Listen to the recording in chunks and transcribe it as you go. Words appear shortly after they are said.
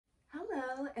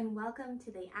and welcome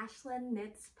to the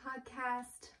AshlanKnits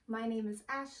Podcast. My name is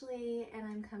Ashley and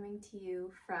I'm coming to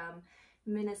you from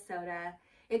Minnesota.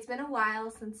 It's been a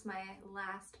while since my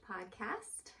last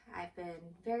podcast. I've been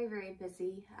very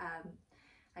busy.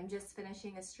 I'm just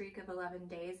finishing a streak of 11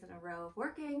 days in a row of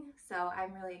working, so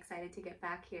I'm really excited to get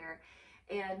back here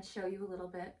and show you a little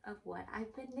bit of what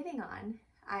I've been knitting on.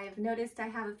 I've noticed I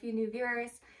have a few new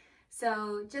viewers,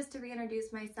 so just to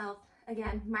reintroduce myself,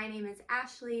 again, my name is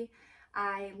Ashley.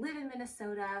 I live in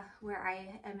Minnesota, where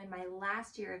I am in my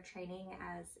last year of training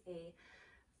as a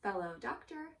fellow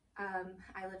doctor.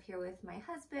 I live here with my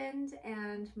husband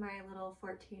and my little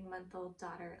 14-month-old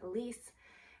daughter, Elise,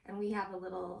 and we have a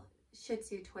little Shih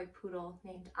Tzu toy poodle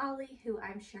named Ollie, who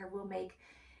I'm sure will make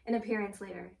an appearance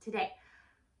later today.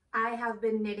 I have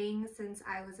been knitting since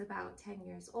I was about 10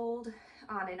 years old,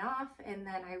 on and off, and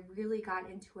then I really got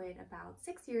into it about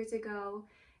 6 years ago.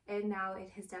 And now it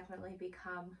has definitely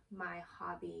become my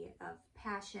hobby of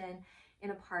passion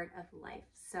and a part of life.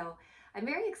 So I'm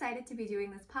very excited to be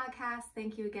doing this podcast.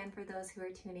 Thank you again for those who are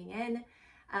tuning in.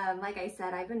 Like I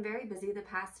said, I've been very busy the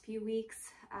past few weeks.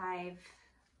 I've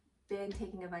been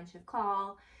taking a bunch of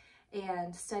call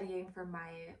and studying for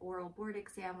my oral board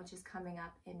exam, which is coming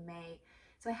up in May.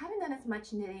 So I haven't done as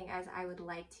much knitting as I would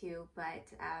like to,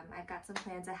 but I've got some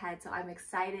plans ahead, so I'm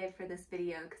excited for this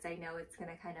video because I know it's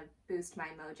gonna kind of boost my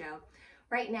mojo.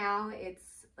 Right now,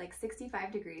 it's like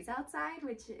 65 degrees outside,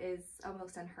 which is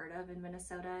almost unheard of in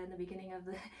Minnesota in the beginning of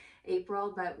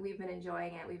April, but we've been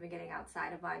enjoying it. We've been getting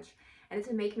outside a bunch, and it's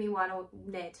to make me want to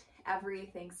knit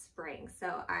everything spring.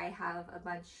 So I have a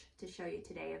bunch to show you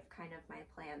today of kind of my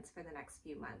plans for the next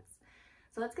few months.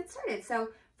 So let's get started. So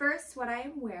first, what I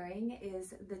am wearing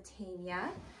is the Tanya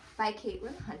by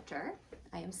Caitlin Hunter.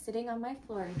 I am sitting on my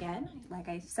floor again. Like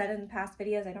I said in past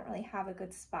videos, I don't really have a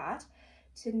good spot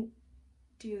to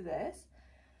do this.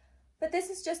 But this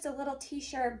is just a little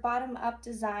t-shirt bottom-up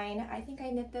design. I think I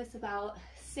knit this about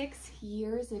 6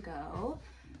 years ago.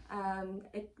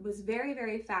 It was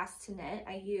very fast to knit.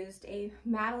 I used a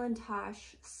Madeline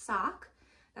Tosh sock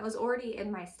that was already in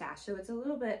my stash, so it's a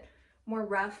little bit more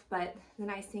rough, but the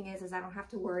nice thing is I don't have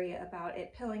to worry about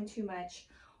it pilling too much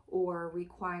or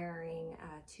requiring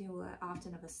too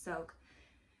often of a soak.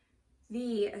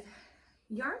 The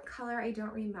yarn color I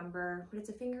don't remember, but it's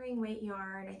a fingering weight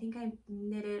yarn. I think I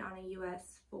knitted on a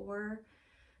US 4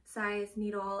 size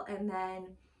needle, and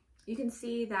then you can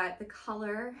see that the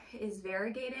color is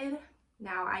variegated.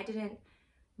 Now I didn't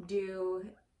do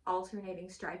alternating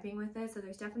striping with this, so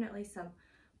there's definitely some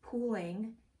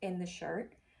pooling in the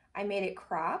shirt. I made it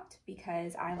cropped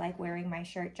because I like wearing my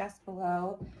shirt just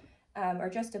below or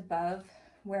just above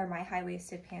where my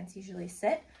high-waisted pants usually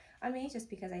sit on me, just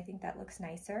because I think that looks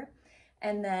nicer.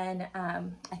 And then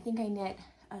I think I knit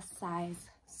a size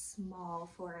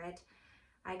small for it.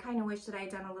 I kind of wish that I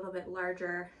had done a little bit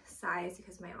larger size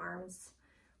because my arms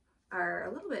are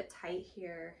a little bit tight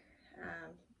here,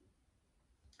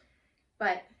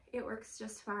 but it works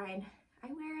just fine. I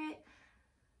wear it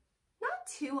not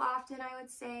too often, I would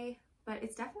say, but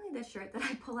it's definitely the shirt that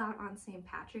I pull out on St.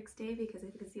 Patrick's Day because I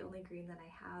think it's the only green that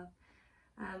I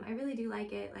have. I really do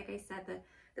like it. Like I said,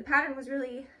 the pattern was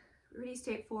really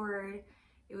straightforward.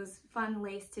 It was fun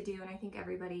lace to do, and I think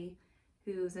everybody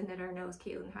who's a knitter knows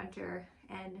Caitlin Hunter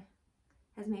and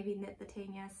has maybe knit the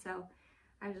Tanya, so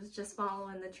I was just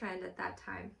following the trend at that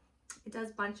time. It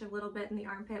does bunch a little bit in the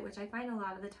armpit, which I find a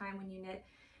lot of the time when you knit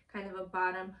kind of a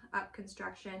bottom up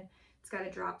construction. It's got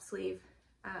a drop sleeve,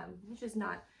 which is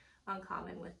not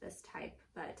uncommon with this type,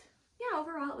 but yeah,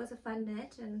 overall it was a fun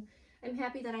knit, and I'm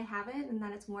happy that I have it and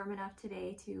that it's warm enough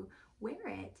today to wear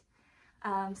it.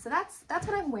 So that's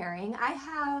what I'm wearing. I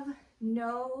have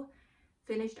no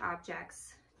finished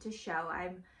objects to show.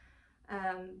 I'm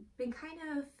been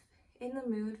kind of in the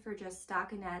mood for just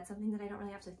stockinette, something that I don't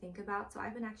really have to think about. So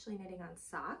I've been actually knitting on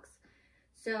socks.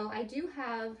 So I do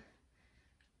have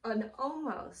an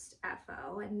almost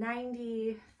FO, a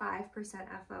 95%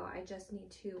 FO. I just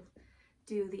need to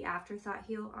do the afterthought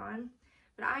heel on.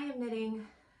 But I am knitting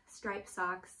striped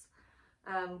socks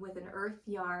with an earth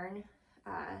yarn,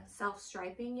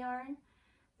 self-striping yarn.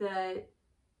 The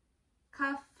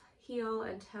cuff, heel,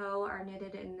 and toe are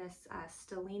knitted in this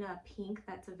Stellina pink.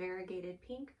 That's a variegated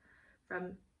pink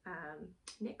from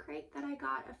Knit Crate that I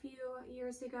got a few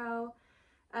years ago.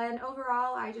 And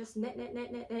overall, I just knit,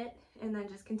 and then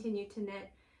just continue to knit,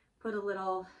 put a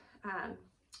little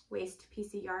waist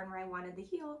piece of yarn where I wanted the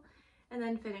heel, and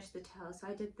then finish the toe. So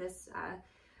I did this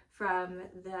from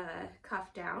the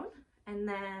cuff down, and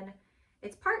then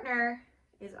its partner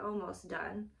is almost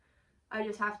done. I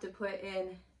just have to put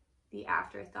in the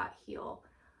afterthought heel.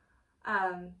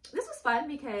 This was fun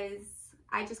because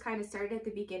I just kind of started at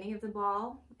the beginning of the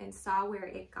ball and saw where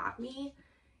it got me.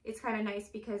 It's kind of nice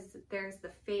because there's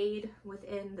the fade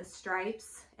within the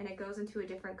stripes and it goes into a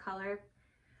different color.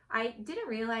 I didn't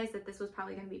realize that this was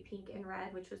probably going to be pink and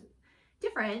red, which was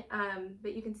different,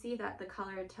 but you can see that the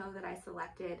colored toe that I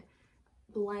selected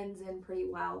blends in pretty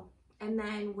well. And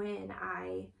then when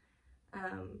I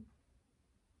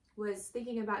was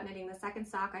thinking about knitting the second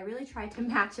sock, I really tried to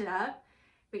match it up,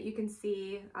 but you can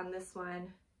see on this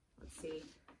one, let's see,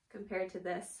 compared to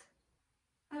this,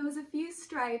 I was a few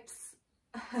stripes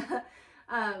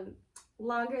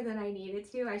longer than I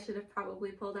needed to. I should have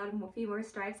probably pulled out a few more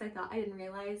stripes. I didn't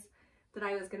realize that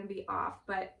I was going to be off,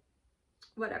 but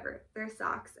whatever, they're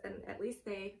socks and at least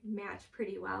they match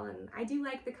pretty well, and I do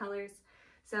like the colors.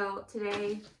 So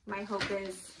today my hope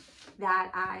is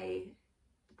that I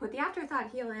put the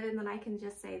afterthought heel in and then I can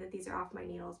just say that these are off my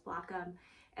needles, block them,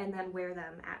 and then wear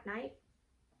them at night.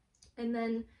 And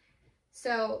then,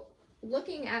 so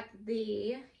looking at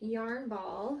the yarn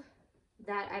ball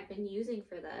that I've been using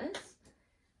for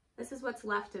this is what's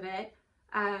left of it.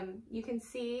 You can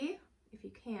see, if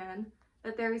you can,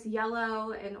 that there's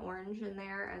yellow and orange in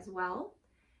there as well.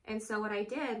 And so what I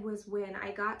did was when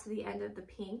I got to the end of the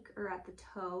pink, or at the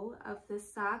toe of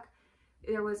this sock,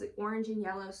 there was orange and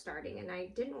yellow starting, and I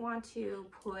didn't want to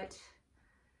put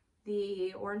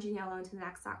the orange and yellow into the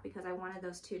next sock because I wanted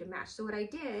those two to match. So what I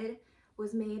did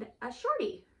was made a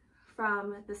shorty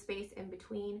from the space in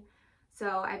between.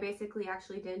 So I basically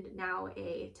actually did now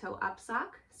a toe up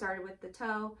sock, started with the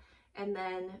toe, and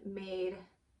then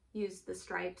used the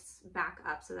stripes back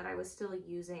up so that I was still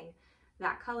using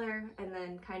that color, and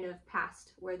then kind of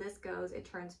past where this goes, it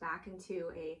turns back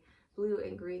into a blue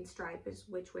and green stripe,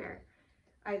 where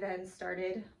I then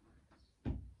started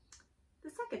the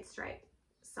second stripe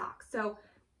sock. So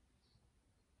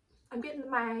I'm getting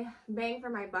my bang for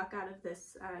my buck out of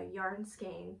this yarn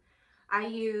skein. I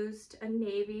used a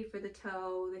navy for the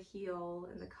toe, the heel,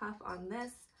 and the cuff on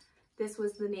this. This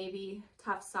was the navy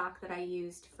tough sock that I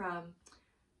used from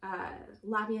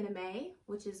La Bien-Aimée,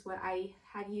 which is what I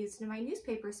had used in my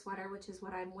newspaper sweater, which is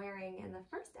what I'm wearing in the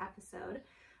first episode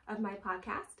of my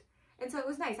podcast. And so it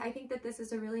was nice. I think that this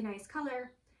is a really nice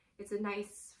color. It's a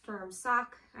nice firm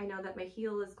sock. I know that my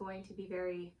heel is going to be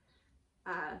very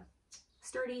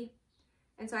sturdy,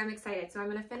 and so I'm excited. So I'm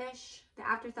going to finish the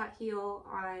afterthought heel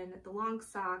on the long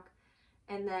sock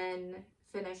and then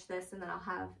finish this, and then I'll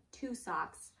have two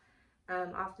socks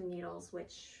off the needles,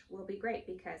 which will be great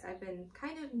because I've been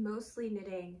kind of mostly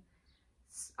knitting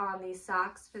on these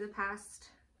socks for the past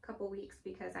couple weeks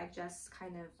because I've just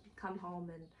kind of come home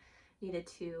and needed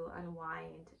to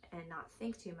unwind and not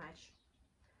think too much.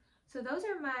 So those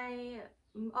are my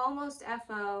almost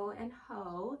FO and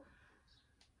Ho.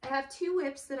 I have two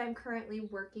whips that I'm currently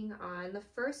working on. The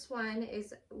first one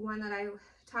is one that I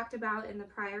talked about in the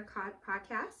prior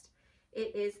podcast.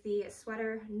 It is the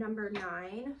sweater number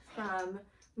 9 from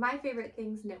My Favorite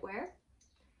Things Knitwear.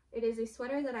 It is a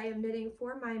sweater that I am knitting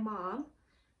for my mom.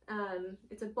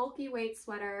 It's a bulky weight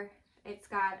sweater. It's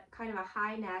got kind of a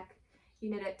high neck. You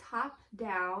knit it top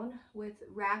down with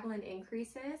raglan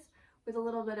increases with a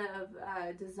little bit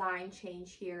of design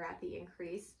change here at the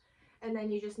increase. And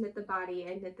then you just knit the body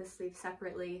and knit the sleeve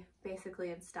separately,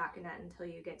 basically in stockinette until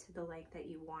you get to the length that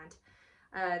you want.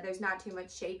 There's not too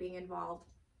much shaping involved.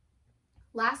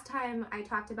 Last time I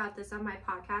talked about this on my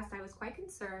podcast, I was quite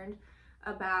concerned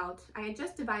about, I had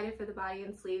just divided for the body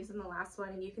and sleeves in the last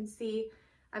one, and you can see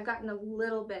I've gotten a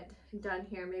little bit done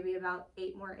here, maybe about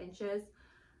 8 more inches.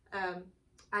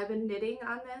 I've been knitting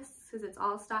on this because it's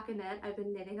all stockinette. I've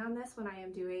been knitting on this when I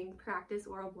am doing practice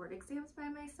oral board exams by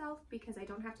myself because I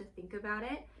don't have to think about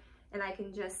it, and I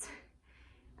can just,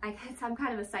 I'm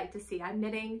kind of a sight to see. I'm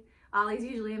knitting, Ollie's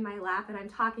usually in my lap, and I'm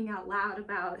talking out loud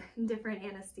about different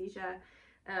anesthesia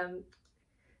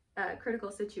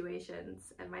critical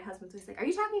situations, and my husband's always like, "Are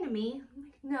you talking to me?" I'm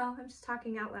like, "No, I'm just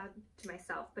talking out loud to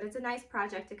myself." But it's a nice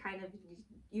project to kind of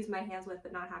use my hands with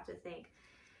but not have to think.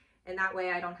 And that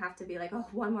way I don't have to be like, oh,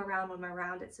 one more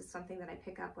round. It's just something that I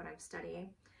pick up when I'm studying.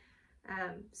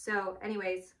 So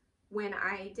anyways, when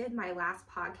I did my last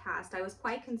podcast, I was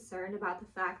quite concerned about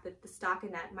the fact that the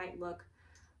stockinette might look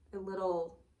a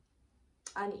little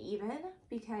uneven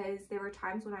because there were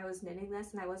times when I was knitting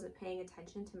this and I wasn't paying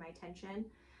attention to my tension.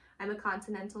 I'm a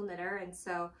continental knitter, and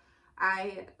so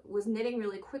I was knitting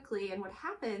really quickly, and what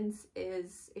happens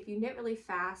is if you knit really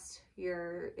fast,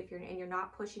 you're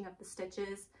not pushing up the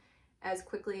stitches as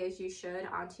quickly as you should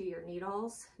onto your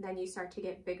needles, then you start to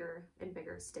get bigger and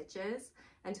bigger stitches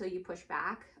until you push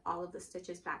back all of the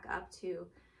stitches back up to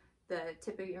the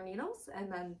tip of your needles,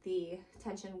 and then the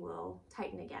tension will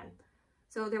tighten again.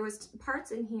 So there was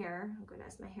parts in here, oh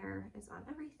goodness, my hair is on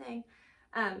everything.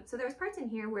 So there was parts in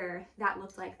here where that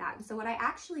looked like that. And so what I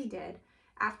actually did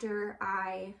after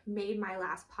I made my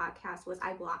last podcast was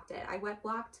I blocked it. I wet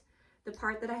blocked the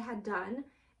part that I had done,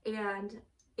 and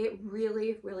it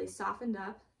really, really softened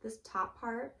up this top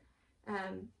part.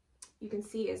 You can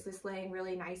see is this laying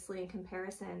really nicely in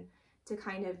comparison to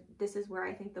kind of, this is where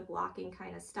I think the blocking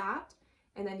kind of stopped.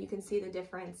 And then you can see the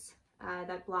difference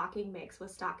that blocking makes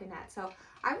with stockinette. So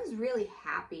I was really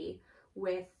happy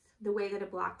with the way that it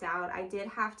blocked out. I did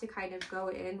have to kind of go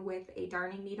in with a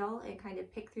darning needle and kind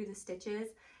of pick through the stitches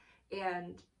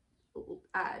and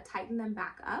tighten them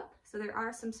back up. So there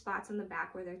are some spots in the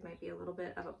back where there might be a little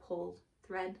bit of a pulled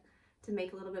thread to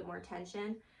make a little bit more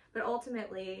tension. But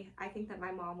ultimately, I think that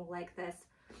my mom will like this.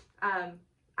 I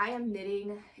am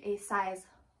knitting a size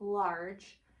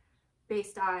large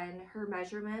based on her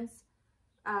measurements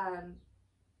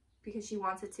because she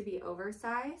wants it to be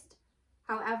oversized.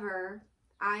 However,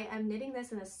 I am knitting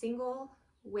this in a single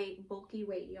weight, bulky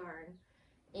weight yarn.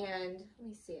 And let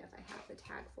me see if I have the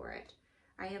tag for it.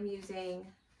 I am using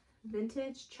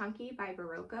Vintage Chunky by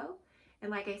Barocco.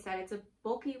 And like I said, it's a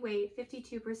bulky weight,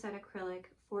 52% acrylic,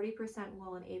 40%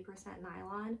 wool, and 8%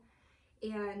 nylon.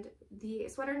 And the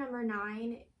sweater number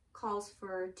 9 calls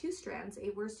for 2 strands, a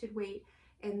worsted weight,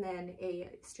 and then a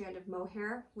strand of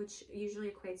mohair, which usually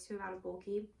equates to about a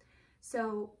bulky.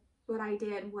 So what I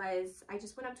did was I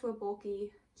just went up to a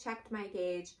bulky, checked my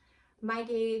gauge. My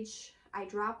gauge, I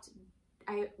redact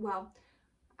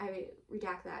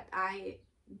that. I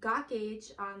got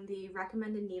gauge on the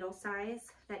recommended needle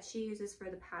size that she uses for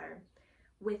the pattern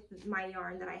with my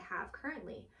yarn that I have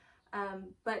currently.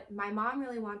 But my mom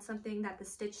really wants something that the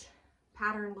stitch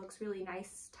pattern looks really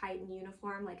nice, tight, and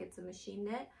uniform, like it's a machine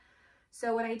knit.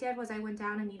 So what I did was I went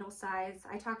down a needle size.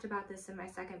 I talked about this in my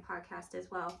second podcast as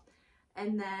well.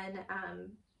 And then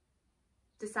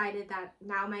decided that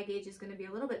now my gauge is going to be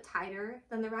a little bit tighter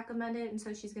than the recommended, and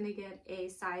so she's going to get a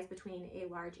size between a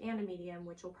large and a medium,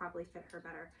 which will probably fit her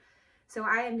better. So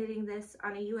I am knitting this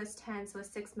on a US 10, so a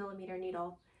 6mm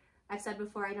needle. I've said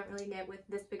before I don't really knit with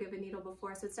this big of a needle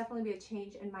before, so it's definitely be a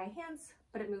change in my hands,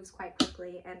 but it moves quite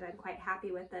quickly, and I'm quite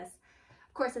happy with this.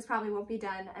 Of course, this probably won't be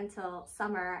done until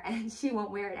summer, and she won't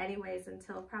wear it anyways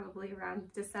until probably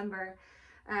around December,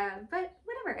 but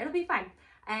whatever, it'll be fine.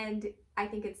 And I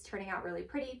think it's turning out really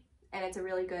pretty, and it's a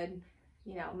really good,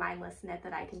 you know, mindless knit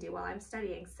that I can do while I'm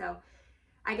studying. So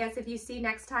I guess if you see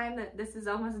next time that this is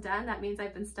almost done, that means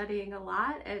I've been studying a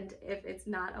lot. And if it's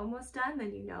not almost done,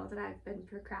 then you know that I've been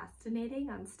procrastinating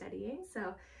on studying.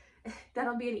 So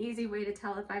that'll be an easy way to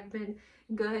tell if I've been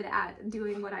good at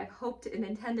doing what I hoped and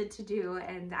intended to do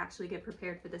and actually get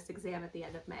prepared for this exam at the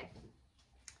end of May.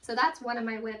 So that's one of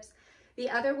my whips. The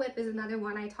other whip is another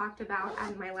one I talked about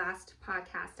on my last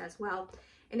podcast as well,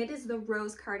 and it is the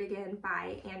Rose Cardigan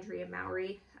by Andrea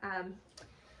Mowry.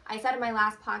 I said in my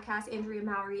last podcast, Andrea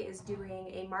Mowry is doing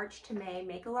a March to May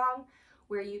make-along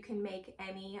where you can make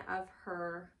any of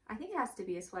her, I think it has to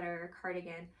be a sweater or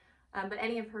cardigan, but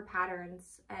any of her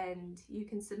patterns, and you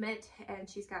can submit, and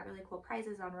she's got really cool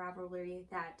prizes on Ravelry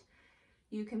that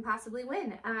you can possibly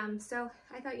win. So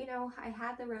I thought, you know, I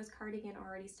had the Rose Cardigan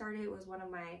already started. It was one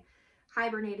of my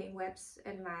hibernating whips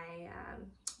in my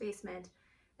basement,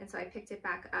 and so I picked it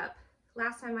back up.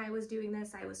 Last time I was doing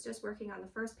this, I was just working on the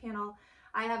first panel.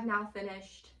 I have now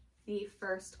finished the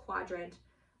first quadrant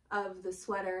of the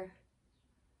sweater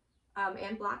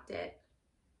and blocked it.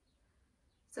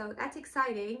 So that's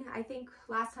exciting. I think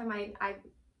last time I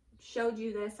showed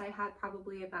you this, I had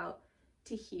probably about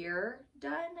to here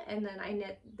done, and then I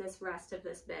knit this rest of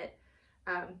this bit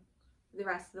the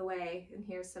rest of the way, and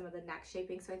here's some of the neck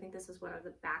shaping. So I think this is one of the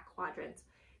back quadrants.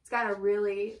 It's got a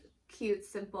really cute,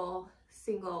 simple,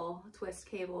 single twist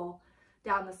cable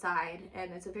down the side,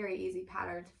 and it's a very easy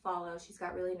pattern to follow. She's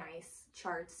got really nice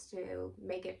charts to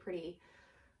make it pretty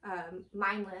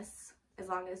mindless as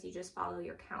long as you just follow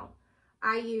your count.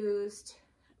 I used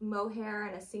mohair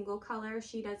in a single color.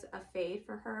 She does a fade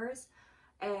for hers,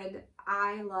 and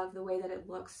I love the way that it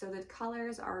looks. So the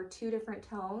colors are 2 different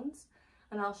tones,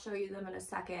 and I'll show you them in a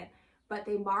second, but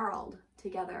they marled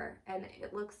together, and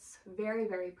it looks very,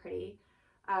 very pretty.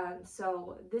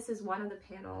 So this is one of the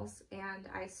panels, and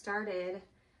I started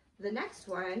the next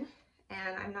one,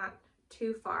 and I'm not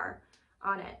too far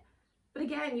on it. But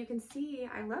again, you can see,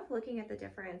 I love looking at the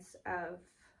difference of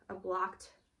a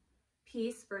blocked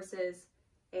piece versus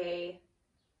a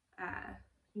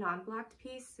non-blocked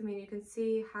piece. I mean, you can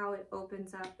see how it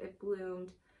opens up, it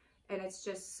bloomed, and it's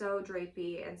just so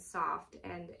drapey and soft,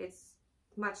 and it's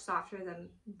much softer than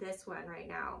this one right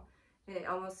now. And it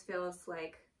almost feels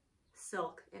like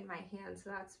silk in my hand, so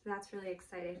that's really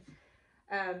exciting.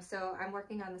 So I'm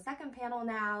working on the second panel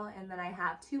now, and then I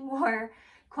have 2 more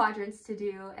quadrants to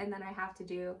do, and then I have to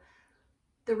do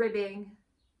the ribbing,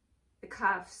 the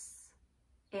cuffs,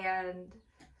 and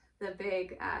the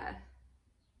big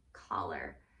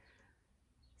collar.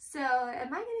 So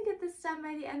am I gonna get this done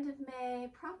by the end of May?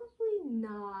 Probably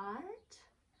not,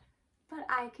 but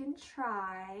I can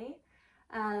try.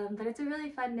 But it's a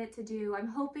really fun knit to do. I'm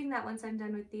hoping that once I'm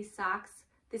done with these socks,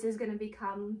 this is gonna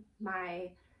become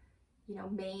my,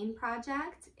 main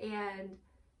project, and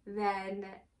then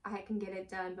I can get it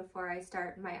done before I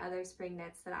start my other spring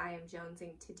knits that I am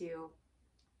jonesing to do,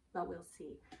 but we'll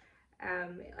see.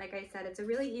 Like I said, it's a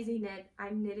really easy knit.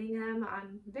 I'm knitting them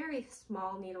on very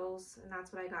small needles, and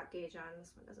that's what I got gauge on.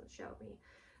 This one doesn't show me.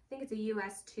 I think it's a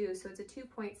US 2, so it's a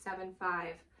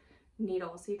 2.75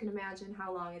 needle, so you can imagine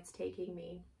how long it's taking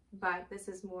me. But this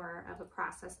is more of a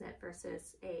process knit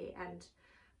versus a end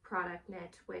product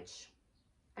knit, which,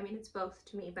 I mean, it's both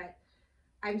to me, but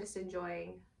I'm just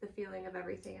enjoying the feeling of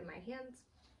everything in my hands.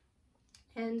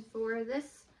 And for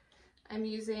this, I'm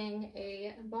using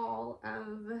a ball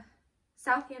of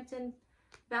Southampton,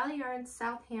 Valley Yarns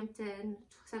Southampton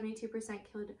 72%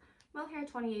 killed mohair,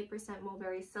 28%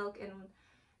 mulberry silk, and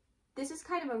this is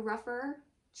kind of a rougher,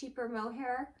 cheaper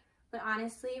mohair, but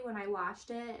honestly, when I washed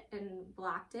it and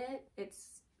blocked it,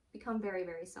 it's become very,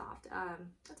 very soft.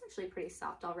 It's actually pretty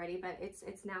soft already, but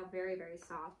it's now very, very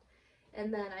soft.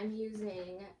 And then I'm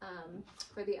using,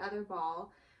 for the other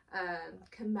ball,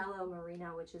 Camello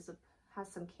Merino, which has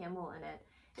some camel in it.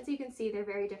 As you can see, they're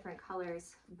very different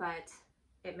colors, but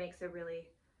it makes a really,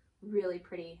 really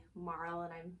pretty marl,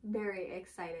 and I'm very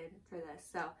excited for this.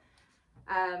 So,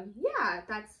 yeah,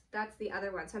 that's the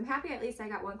other one. So I'm happy at least I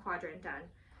got 1 quadrant done.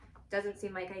 Doesn't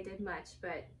seem like I did much,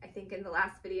 but I think in the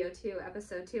last video too,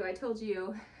 episode 2, I told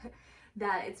you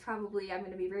that it's probably, I'm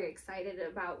going to be very excited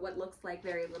about what looks like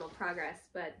very little progress,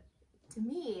 but to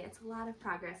me, it's a lot of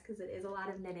progress because it is a lot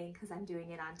of knitting because I'm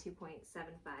doing it on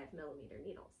 2.75 millimeter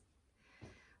needles.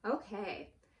 Okay,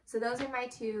 so those are my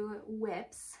 2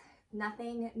 whips.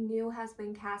 Nothing new has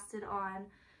been casted on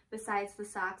besides the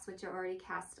socks, which are already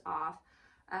cast off.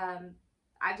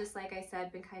 I've just, like I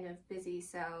said, been kind of busy,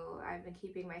 so I've been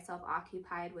keeping myself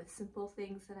occupied with simple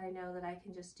things that I know that I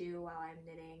can just do while I'm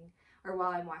knitting, or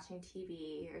while I'm watching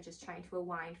TV, or just trying to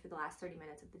unwind for the last 30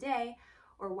 minutes of the day,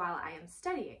 or while I am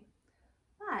studying.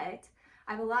 But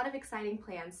I have a lot of exciting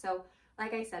plans. So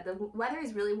like I said, the weather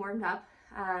is really warmed up.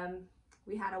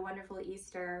 We had a wonderful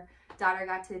Easter. Daughter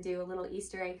got to do a little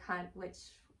Easter egg hunt, which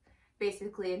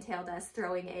basically entailed us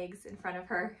throwing eggs in front of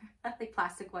her, like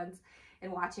plastic ones,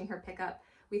 and watching her pick up.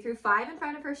 We threw 5 in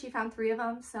front of her. She found 3 of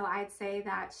them. So I'd say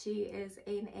that she is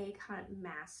an egg hunt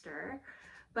master,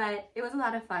 but it was a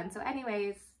lot of fun. So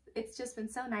anyways, it's just been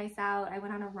so nice out. I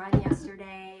went on a run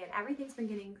yesterday, and everything's been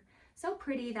getting so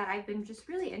pretty that I've been just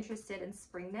really interested in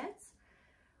spring knits.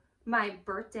 My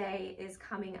birthday is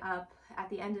coming up at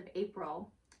the end of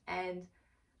April, and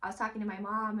I was talking to my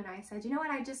mom, and I said, you know what,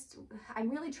 I'm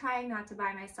really trying not to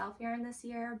buy myself yarn this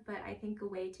year, but I think a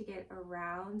way to get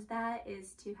around that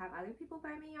is to have other people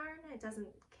buy me yarn. It doesn't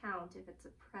count if it's a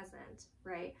present,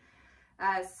 right?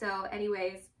 So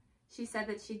anyways, she said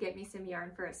that she'd get me some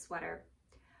yarn for a sweater.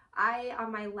 I,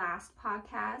 on my last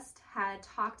podcast, had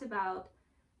talked about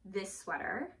this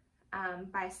sweater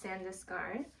by Sandus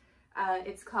Garn.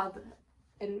 It's called,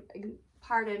 and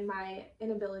pardon my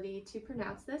inability to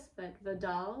pronounce this, but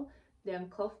Vidal dem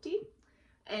Kofti,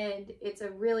 and it's a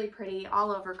really pretty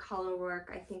all over color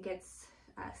work. I think it's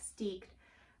steeked,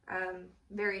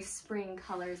 very spring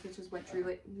colors, which is what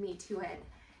drew me to it.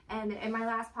 And in my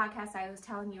last podcast, I was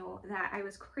telling you that I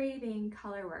was craving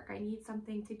color work. I need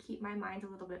something to keep my mind a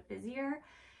little bit busier.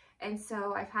 And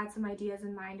so I've had some ideas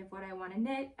in mind of what I want to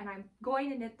knit, and I'm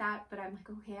going to knit that, but I'm like,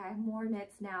 okay, I have more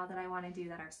knits now that I want to do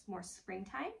that are more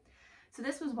springtime. So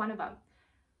this was one of them.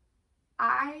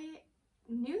 I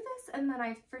knew this, and then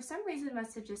I, for some reason,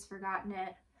 must have just forgotten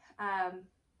it.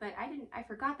 But I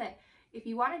forgot that if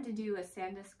you wanted to do a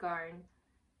Sandus Garn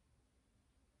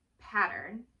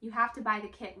pattern, you have to buy the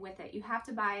kit with it. You have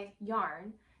to buy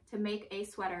yarn to make a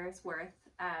sweater's worth,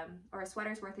 or a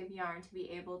sweater's worth of yarn to be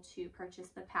able to purchase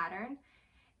the pattern.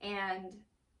 And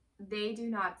they do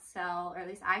not sell, or at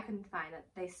least I couldn't find that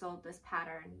they sold this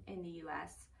pattern in the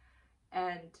US,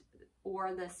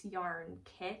 or this yarn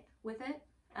kit with it.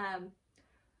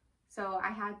 So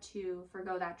I had to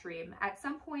forgo that dream. At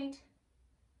some point,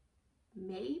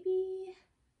 maybe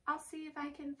I'll see if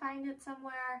I can find it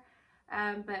somewhere.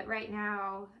 But right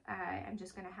now, I'm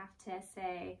just gonna have to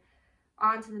say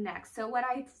on to the next. So what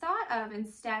I thought of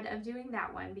instead of doing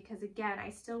that one, because again, I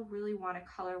still really want a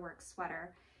colorwork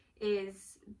sweater,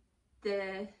 is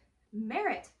the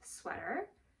Merit sweater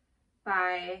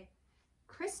by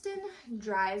Kristen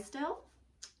Drysdale.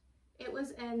 It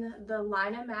was in the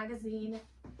Lina magazine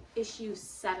issue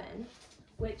 7,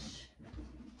 which,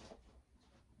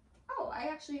 oh, I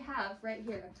actually have right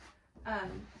here,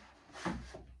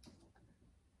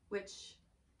 which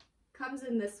comes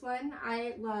in this one.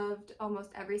 I loved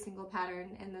almost every single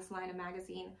pattern in this Lina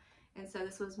magazine, and so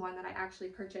this was one that I actually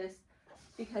purchased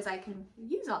because I can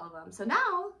use all of them. So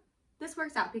now this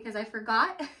works out because I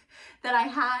forgot that I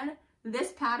had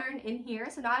this pattern in here,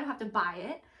 so now I don't have to buy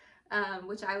it,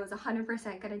 which I was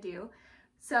 100% gonna do.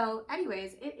 So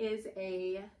anyways, it is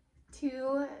a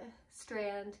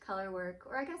 2-strand color work,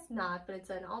 or I guess not, but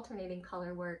it's an alternating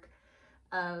color work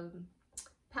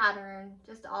pattern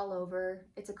just all over.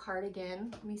 It's a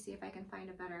cardigan. Let me see if I can find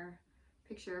a better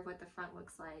picture of what the front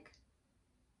looks like.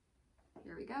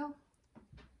 Here we go.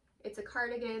 It's a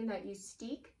cardigan that you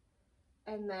steek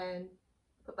and then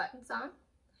put buttons on,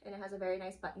 and it has a very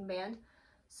nice button band.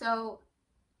 So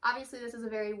obviously this is a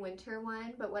very winter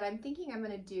one, but what I'm thinking I'm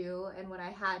gonna do, and what I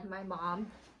had my mom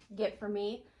get for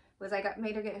me, was I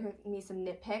made her get me some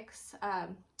Knit Picks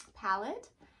palette,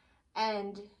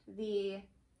 and the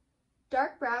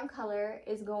dark brown color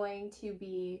is going to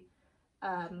be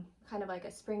kind of like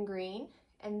a spring green,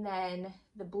 and then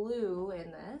the blue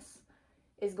in this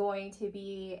is going to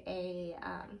be a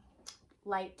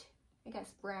light, I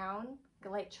guess, brown, like a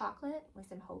light chocolate, at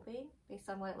least I'm hoping, based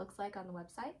on what it looks like on the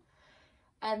website.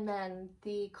 And then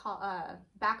the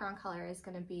background color is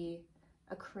going to be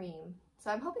a cream. So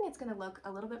I'm hoping it's going to look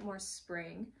a little bit more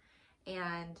spring,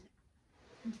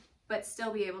 but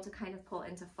still be able to kind of pull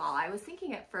into fall. I was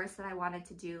thinking at first that I wanted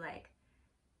to do like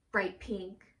bright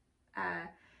pink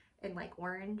and like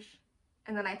orange.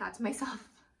 And then I thought to myself,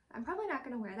 I'm probably not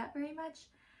going to wear that very much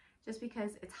just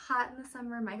because it's hot in the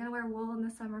summer. Am I going to wear wool in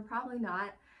the summer? Probably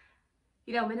not.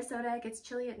 You know, Minnesota, it gets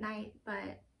chilly at night,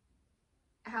 but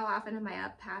how often am I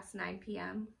up past 9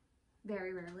 p.m.?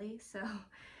 Very rarely. So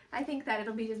I think that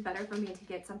it'll be just better for me to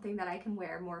get something that I can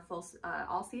wear more full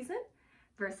all season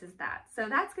versus that. So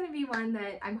that's going to be one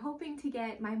that I'm hoping to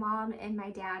get. My mom and my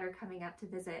dad are coming up to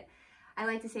visit. I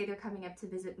like to say they're coming up to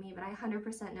visit me, but I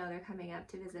 100% know they're coming up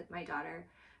to visit my daughter.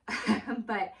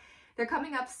 But they're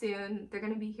coming up soon. They're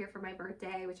going to be here for my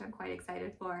birthday, which I'm quite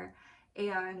excited for.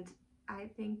 And I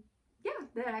think, yeah,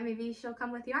 that maybe she'll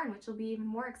come with yarn, which will be even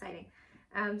more exciting.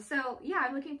 So yeah,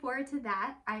 I'm looking forward to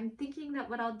that. I'm thinking that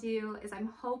what I'll do is I'm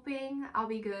hoping I'll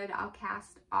be good. I'll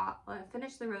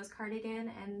finish the rose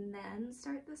cardigan and then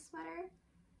start the sweater.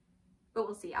 But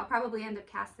we'll see. I'll probably end up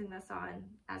casting this on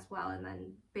as well, and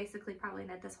then basically probably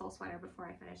knit this whole sweater before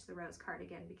I finish the rose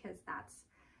cardigan, because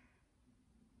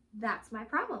that's my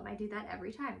problem. I do that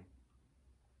every time.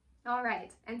 All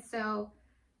right, and so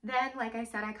then, like I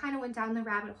said, I kind of went down the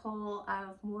rabbit hole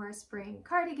of more spring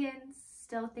cardigans,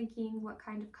 still thinking what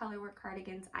kind of colorwork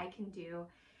cardigans I can do.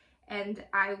 And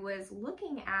I was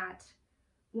looking at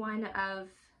one of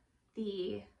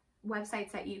the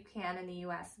websites that you can in the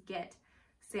US get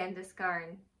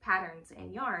Sandisgarn patterns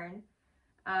and yarn,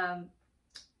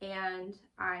 and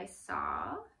I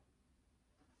saw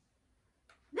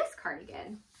this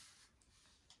cardigan.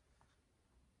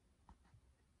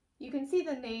 You can see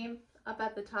the name up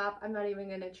at the top. I'm not even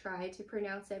going to try to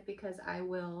pronounce it because I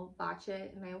will botch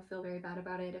it and I will feel very bad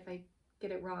about it if I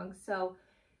get it wrong. So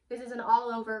this is an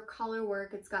all over color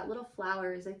work. It's got little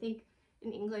flowers. I think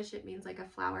in English it means like a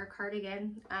flower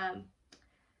cardigan.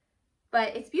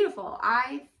 But it's beautiful.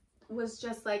 I was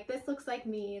just like, this looks like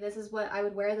me. This is what I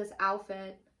would wear this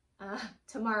outfit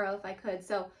tomorrow if I could.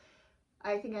 So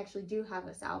I think I actually do have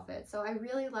this outfit. So I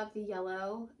really love the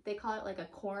yellow. They call it like a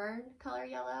corn color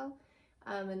yellow.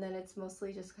 And then it's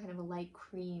mostly just kind of a light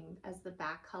cream as the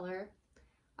back color.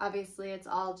 Obviously it's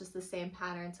all just the same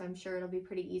pattern, so I'm sure it'll be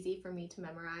pretty easy for me to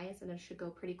memorize and it should go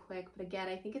pretty quick. But again,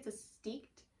 I think it's a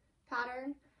steeked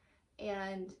pattern,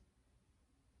 and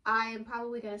I am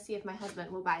probably going to see if my husband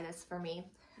will buy this for me.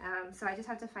 So I just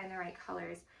have to find the right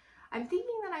colors. I'm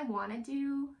thinking that I want to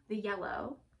do the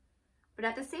yellow, but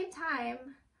at the same time,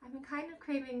 I'm kind of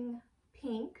craving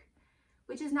pink,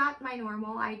 which is not my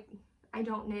normal. I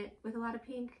don't knit with a lot of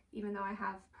pink, even though I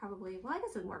have probably, well, I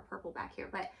guess it's more purple back here,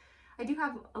 but I do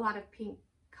have a lot of pink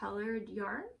colored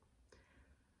yarn.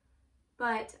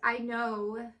 But I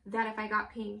know that if I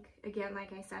got pink, again,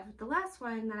 like I said with the last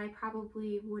one, that I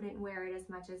probably wouldn't wear it as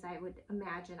much as I would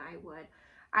imagine I would.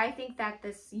 I think that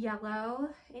this yellow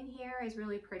in here is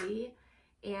really pretty,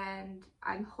 and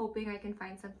I'm hoping I can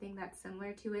find something that's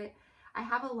similar to it. I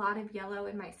have a lot of yellow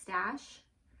in my stash,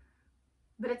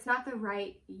 but it's not the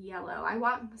right yellow. I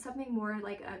want something more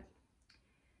like a,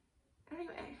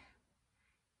 anyway,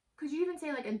 could you even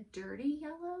say like a dirty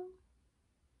yellow?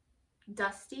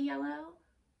 Dusty yellow?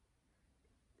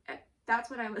 That's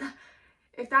what I would,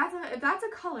 if that's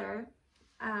a color,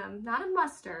 not a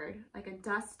mustard, like a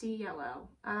dusty yellow,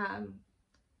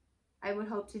 I would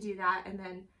hope to do that, and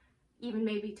then even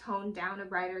maybe tone down a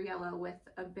brighter yellow with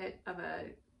a bit of a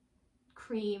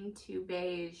cream to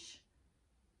beige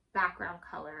background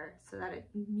color so that it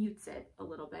mutes it a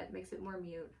little bit, makes it more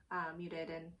muted,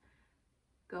 and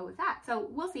go with that. So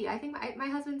we'll see. I think my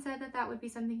husband said that would be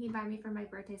something he'd buy me for my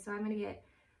birthday, so I'm going to get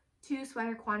 2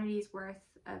 sweater quantities worth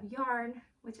of yarn,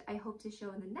 which I hope to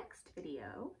show in the next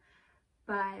video.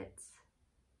 But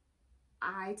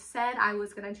I said I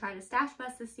was going to try to stash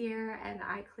bust this year, and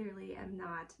I clearly am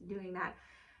not doing that.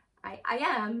 I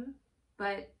am,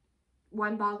 but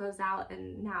one ball goes out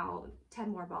and now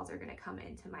 10 more balls are going to come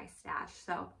into my stash.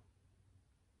 So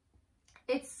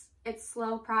it's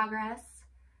slow progress,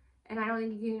 and I don't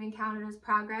think you can even count it as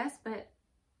progress, but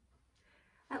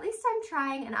at least I'm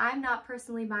trying, and I'm not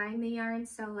personally buying the yarn.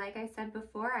 So like I said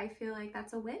before, I feel like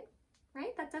that's a win,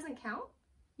 right? That doesn't count.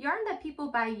 Yarn that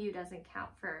people buy you doesn't count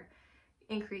for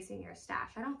increasing your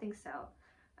stash. I don't think so.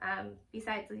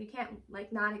 Besides, you can't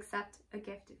like not accept a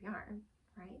gift of yarn,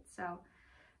 right? So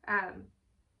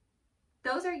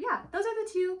those are the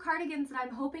 2 cardigans that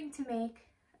I'm hoping to make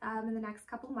in the next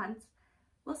couple months.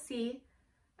 We'll see.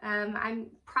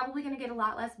 I'm probably going to get a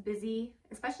lot less busy,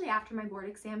 especially after my board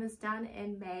exam is done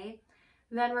in May.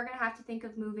 Then we're going to have to think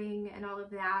of moving and all of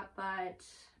that, but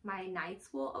my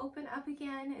nights will open up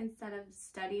again instead of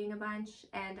studying a bunch.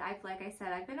 And like I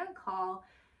said, I've been on call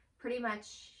pretty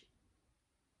much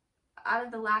out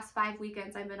of the last 5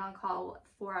 weekends. I've been on call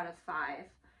 4 out of 5.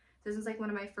 This is like one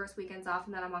of my first weekends off,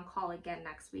 and then I'm on call again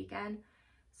next weekend.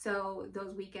 So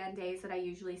those weekend days that I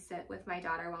usually sit with my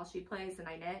daughter while she plays and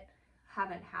I knit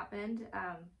haven't happened.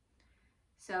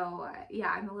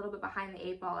 Yeah, I'm a little bit behind the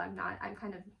 8 ball. I'm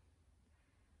kind of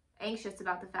anxious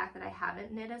about the fact that I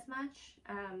haven't knit as much,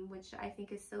 which I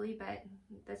think is silly, but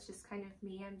that's just kind of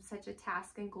me. I'm such a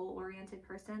task and goal-oriented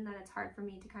person that it's hard for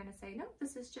me to kind of say, no,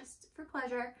 this is just for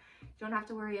pleasure. You don't have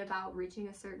to worry about reaching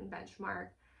a certain benchmark.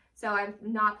 So I'm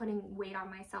not putting weight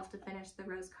on myself to finish the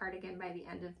rose cardigan by the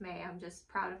end of May. I'm just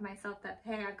proud of myself that,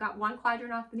 hey, I've got 1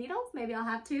 quadrant off the needles. Maybe I'll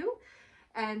have 2,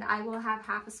 and I will have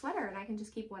half a sweater, and I can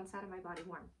just keep one side of my body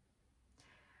warm.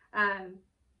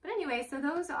 But anyway, so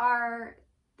those are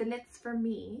the knits for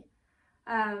me.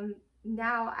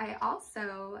 Now I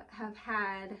also have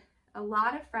had a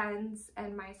lot of friends,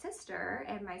 and my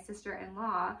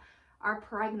sister-in-law are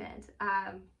pregnant.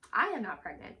 I am not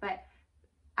pregnant, but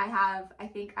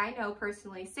I know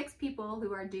personally 6 people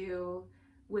who are due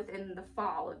within the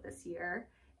fall of this year.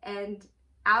 And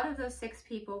out of those 6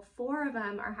 people, 4 of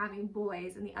them are having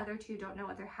boys, and the other 2 don't know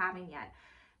what they're having yet.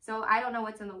 So I don't know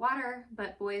what's in the water,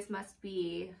 but boys must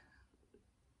be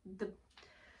the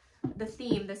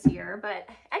theme this year. But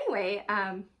anyway,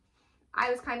 I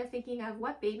was kind of thinking of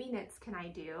what baby knits can I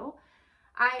do.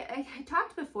 I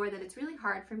talked before that it's really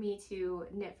hard for me to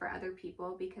knit for other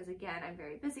people because, again, I'm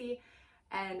very busy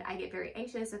and I get very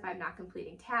anxious if I'm not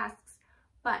completing tasks.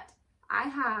 But I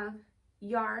have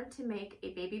yarn to make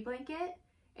a baby blanket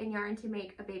and yarn to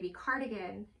make a baby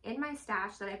cardigan in my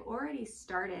stash that I've already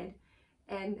started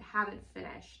and haven't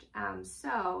finished.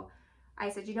 So I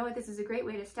said, you know what, this is a great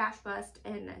way to stash bust,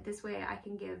 and this way I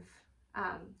can give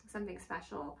something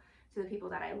special to the people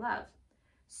that I love.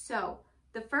 So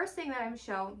the first thing that I'm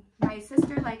showing, my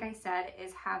sister, like I said,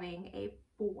 is having a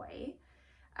boy.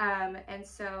 And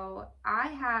so I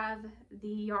have the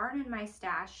yarn in my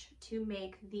stash to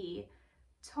make the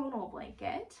tonal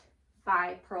blanket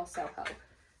by Pearl Soho.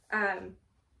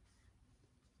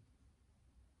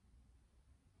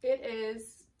 It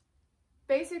is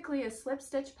basically a slip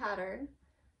stitch pattern.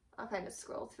 I'll kind of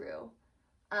scroll through.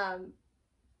 A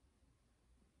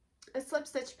slip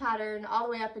stitch pattern all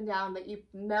the way up and down, but you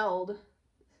meld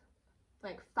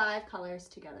like 5 colors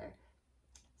together.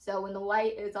 So when the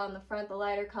white is on the front, the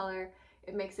lighter color,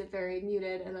 it makes it very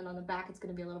muted, and then on the back it's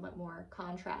going to be a little bit more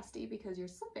contrasty because you're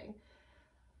slipping.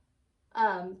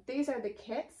 These are the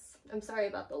kits. I'm sorry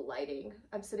about the lighting.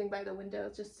 I'm sitting by the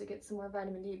window just to get some more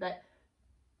vitamin D, but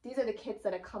these are the kits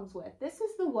that it comes with. This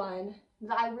is the one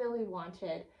that I really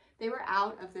wanted. They were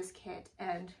out of this kit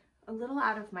and a little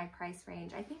out of my price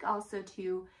range. I think also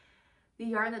too, the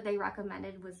yarn that they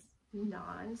recommended was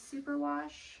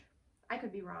non-superwash. I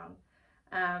could be wrong.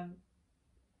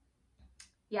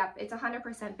 Yep, it's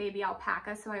 100% baby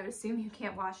alpaca, so I would assume you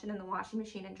can't wash it in the washing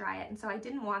machine and dry it. And so I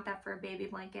didn't want that for a baby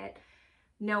blanket.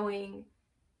 knowing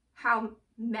how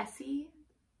messy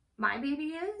my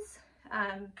baby is,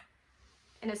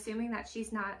 and assuming that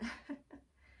she's not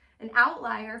an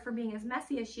outlier for being as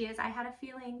messy as she is, I had a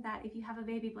feeling that if you have a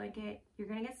baby blanket, you're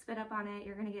gonna get spit up on it,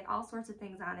 you're gonna get all sorts of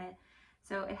things on it,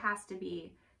 so it has to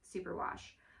be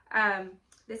superwash.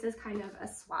 This is kind of a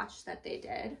swatch that they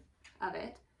did of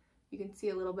it. You can see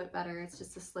a little bit better. It's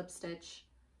just a slip stitch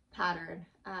pattern.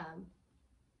 I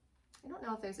don't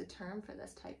know if there's a term for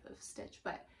this type of stitch,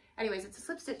 but anyways, it's a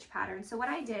slip stitch pattern. So what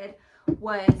I did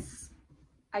was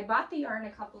I bought the yarn a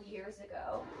couple years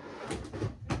ago.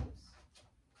 Oops.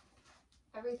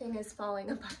 Everything is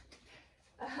falling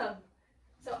apart.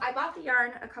 So I bought the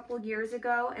yarn a couple years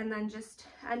ago and then just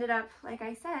ended up, like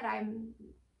I said, I'm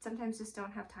sometimes just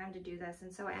don't have time to do this.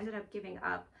 And so I ended up giving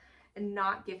up and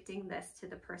not gifting this to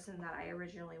the person that I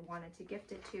originally wanted to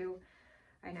gift it to.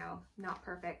 I know, not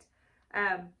perfect.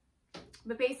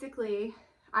 But basically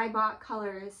I bought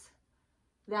colors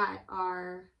that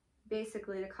are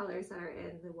basically the colors that are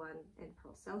in the one in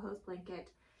Pearl Soho's blanket.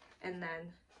 And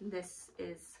then this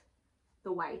is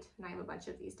the white, and I have a bunch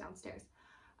of these downstairs.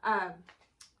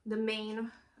 The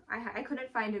main, I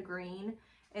couldn't find a green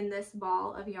in this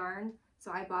ball of yarn,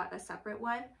 so I bought a separate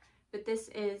one, but this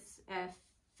is a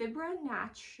Fibra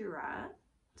Natura,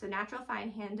 so natural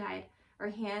fine hand-dyed or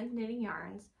hand knitting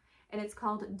yarns, and it's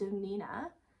called Donina,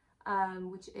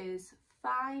 which is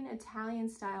fine Italian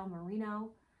style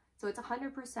merino. So it's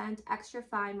 100% extra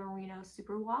fine merino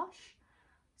superwash.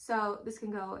 So this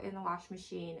can go in the wash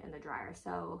machine and the dryer.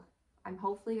 So I'm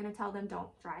hopefully gonna tell them don't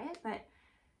dry it, but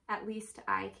at least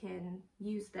I can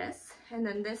use this. And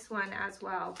then this one as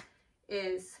well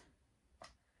is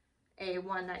a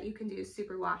one that you can do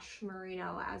superwash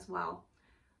merino as well.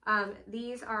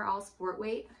 These are all sport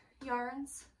weight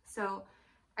yarns, so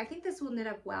I think this will knit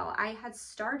up well. I had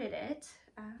started it,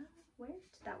 where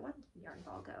did that one yarn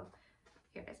ball go?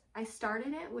 Here it is. I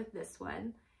started it with this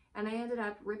one, and I ended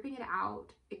up ripping it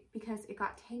out because it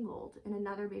got tangled in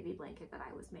another baby blanket that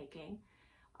I was making.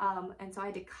 And so I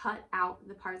had to cut out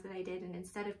the parts that I did, and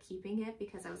instead of keeping it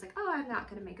because I was like, oh, I'm not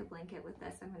gonna make a blanket with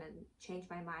this, I'm gonna change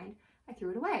my mind, I threw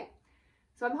it away.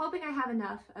 So I'm hoping I have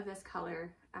enough of this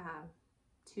color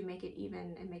to make it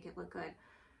even and make it look good.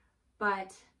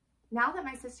 But now that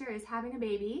my sister is having a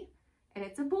baby and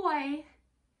it's a boy,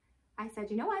 I said,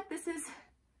 you know what, this is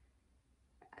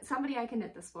somebody I can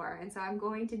knit this for. And so I'm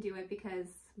going to do it because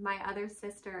my other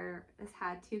sister has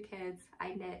had 2 kids.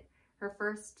 I knit her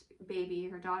first baby,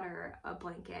 her daughter, a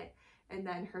blanket, and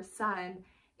then her son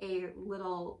a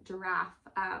little giraffe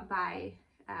by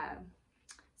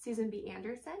Susan B.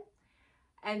 Anderson.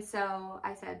 And so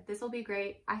I said, this will be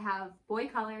great. I have boy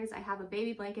colors, I have a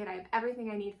baby blanket, I have everything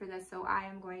I need for this, so I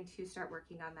am going to start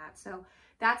working on that. So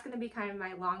that's going to be kind of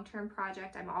my long-term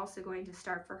project. I'm also going to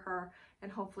start for her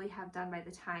and hopefully have done by the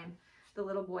time the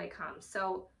little boy comes.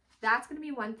 So that's going to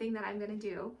be one thing that I'm going to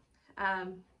do.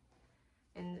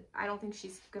 And I don't think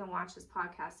she's going to watch this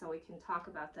podcast, so we can talk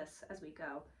about this as we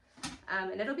go.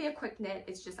 And it'll be a quick knit.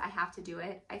 It's just I have to do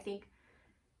it. I think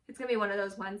it's going to be one of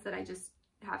those ones that I just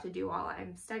have to do while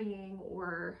I'm studying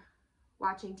or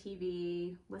watching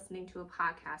TV, listening to a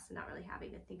podcast, and not really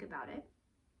having to think about it.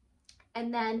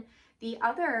 And then the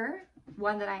other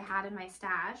one that I had in my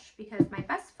stash, because my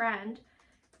best friend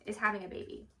is having a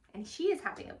baby and she is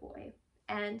having a boy,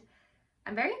 and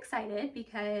I'm very excited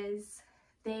because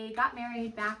they got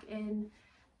married back in,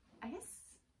 I guess,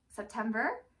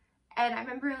 September. And I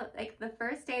remember like the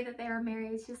first day that they were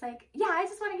married, she's like, yeah, I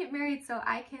just want to get married so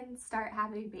I can start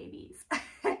having babies.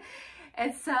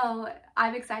 And so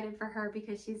I'm excited for her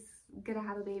because she's gonna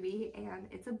have a baby, and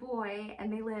it's a boy,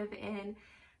 and they live in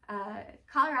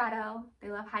Colorado. They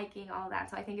love hiking, all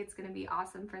that. So I think it's gonna be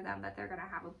awesome for them that they're gonna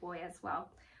have a boy as well.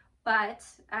 But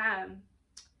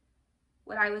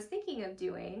what I was thinking of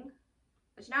doing,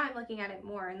 which now I'm looking at it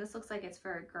more, and this looks like it's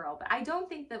for a girl, but I don't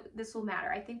think that this will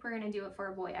matter. I think we're gonna do it for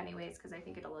a boy anyways because I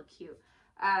think it'll look cute.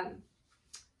 I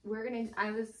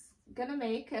was gonna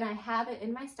make, and I have it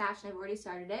in my stash and I've already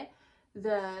started it,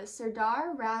 the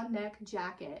Serdar round neck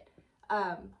jacket,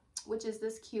 which is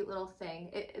this cute little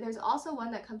thing. There's also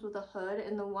one that comes with a hood,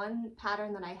 and the one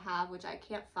pattern that I have, which I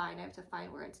can't find, I have to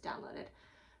find where it's downloaded,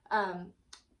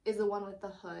 is the one with the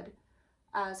hood.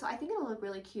 So I think it'll look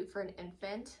really cute for an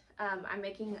infant. I'm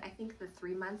making, I think, the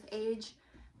 3-month age,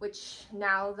 which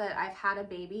now that I've had a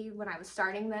baby, when I was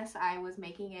starting this, I was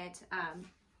making it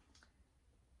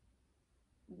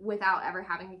without ever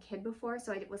having a kid before.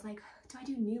 So I was like, do I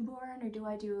do newborn or do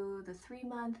I do the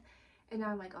 3-month? And now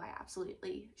I'm like, oh, I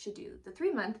absolutely should do the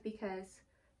 3-month because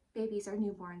babies are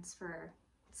newborns for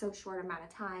so short amount of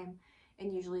time.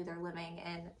 and usually they're living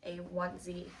in a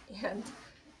onesie and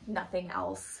nothing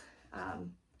else.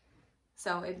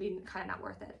 So it'd be kind of not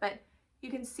worth it. But you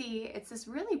can see it's this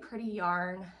really pretty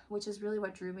yarn, which is really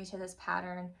what drew me to this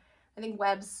pattern. I think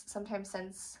Webs sometimes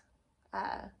sends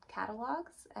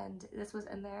catalogs, and this was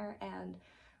in there, and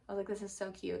I was like, this is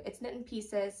so cute. It's knit in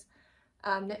pieces,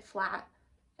 knit flat,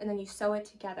 and then you sew it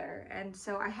together. And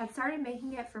so I had started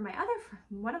making it for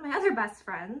one of my other best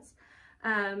friends,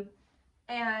 and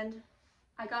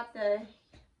I got the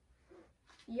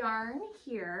yarn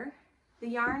here. The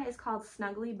yarn is called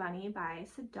Snuggly Bunny by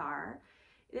Sidar.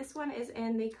 This one is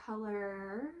in the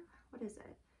color, what is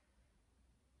it?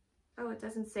 Oh, it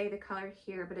doesn't say the color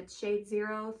here, but it's shade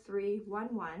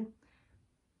 0311.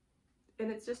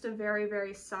 And it's just a very,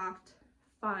 very soft,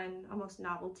 fun, almost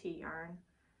novelty yarn.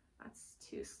 That's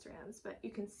 2 strands, but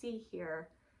you can see here,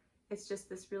 it's just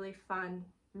this really fun,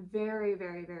 very,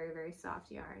 very, very, very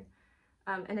soft yarn.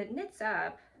 And it knits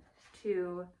up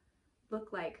to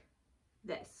look like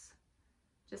this,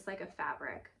 just like a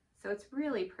fabric. So it's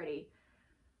really pretty.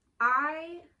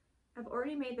 I have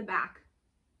already made the back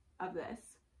of this.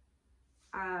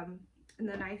 And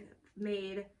then I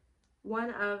made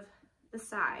one of the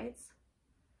sides,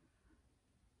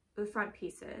 the front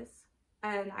pieces,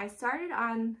 and I started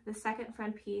on the second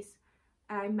front piece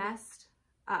and I messed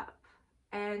up.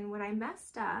 And when I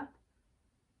messed up,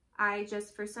 I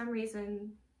just, for some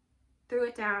reason, threw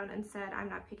it down and said, I'm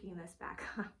not picking this back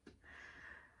up.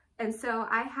 And so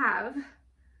I have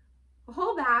a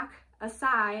whole back, a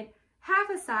side, half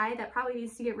a side that probably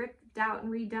needs to get ripped out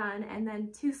and redone, and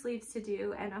then 2 sleeves to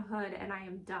do and a hood, and I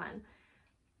am done.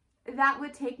 That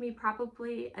would take me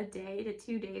probably a day to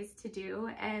 2 days to do,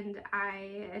 and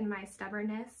in my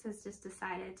stubbornness, has just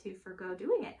decided to forgo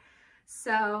doing it.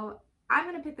 So I'm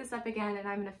gonna pick this up again, and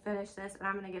I'm gonna finish this, and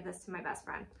I'm gonna give this to my best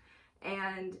friend.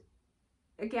 And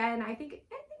again, I think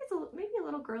it's maybe a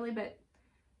little girly, but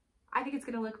I think it's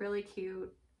gonna look really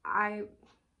cute.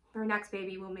 For next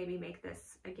baby, we'll maybe make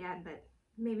this again, but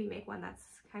maybe make one that's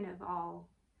kind of all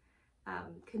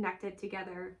connected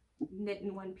together, knit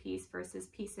in one piece versus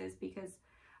pieces, because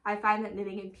I find that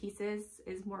knitting in pieces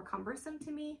is more cumbersome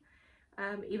to me,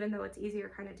 even though it's easier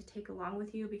kind of to take along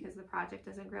with you because the project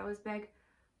doesn't grow as big.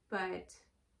 But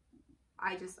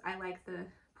I like the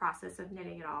process of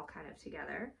knitting it all kind of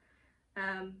together.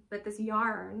 But this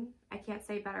yarn, I can't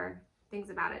say better things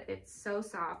about it. It's so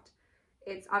soft.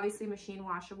 It's obviously machine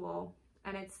washable,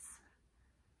 and it's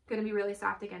going to be really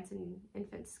soft against an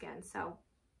infant's skin. So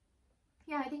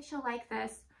yeah, I think she'll like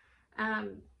this.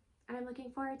 And I'm looking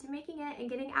forward to making it and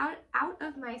getting out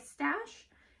of my stash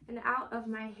and out of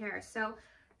my hair. So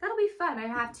that'll be fun. I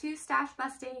have 2 stash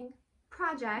busting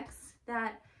projects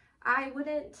that I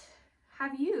wouldn't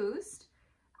have used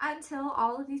until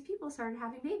all of these people started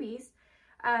having babies.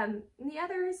 And the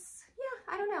others,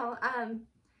 yeah, I don't know.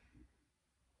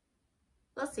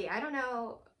 We'll see. I don't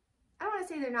know. I don't want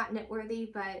to say they're not knit worthy,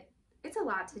 but it's a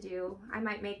lot to do. I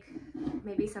might make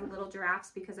maybe some little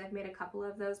giraffes because I've made a couple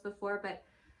of those before, but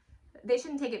they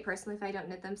shouldn't take it personally if I don't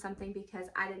knit them something, because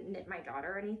I didn't knit my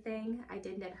daughter anything. I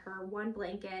did knit her one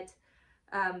blanket,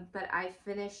 but I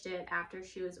finished it after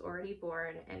she was already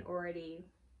born and already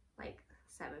like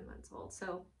 7 months old.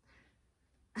 So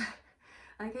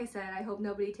like I said, I hope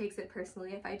nobody takes it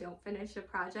personally if I don't finish a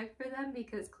project for them,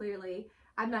 because clearly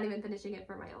I'm not even finishing it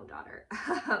for my own daughter.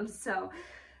 So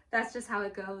that's just how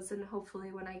it goes, and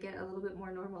hopefully when I get a little bit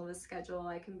more normal of a schedule,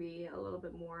 I can be a little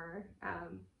bit more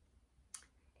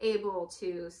able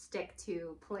to stick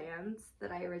to plans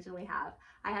that I originally have.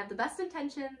 I have the best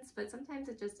intentions, but sometimes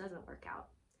it just doesn't work out.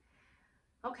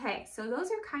 Okay, so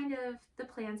those are kind of the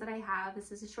plans that I have.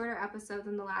 This is a shorter episode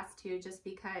than the last 2 just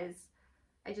because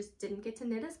I just didn't get to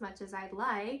knit as much as I'd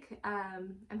like.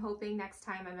 I'm hoping next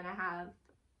time I'm gonna have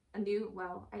a new,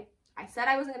 well, I said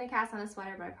I wasn't gonna cast on a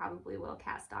sweater, but I probably will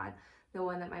cast on the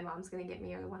one that my mom's gonna get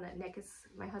me, or the one that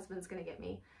my husband's gonna get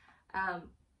me.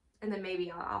 And then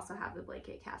maybe I'll also have the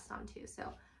blanket cast on too.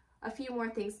 So a few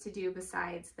more things to do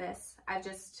besides this. I've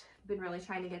just been really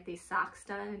trying to get these socks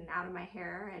done and out of my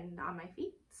hair and on my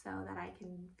feet so that I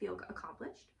can feel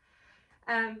accomplished.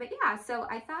 But yeah, so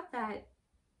I thought that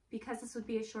because this would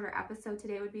be a shorter episode,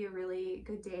 today would be a really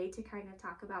good day to kind of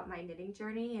talk about my knitting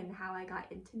journey and how I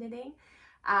got into knitting.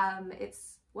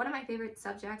 It's one of my favorite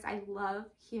subjects. I love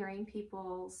hearing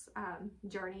people's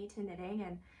journey to knitting,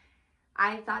 and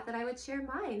I thought that I would share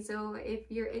mine. So if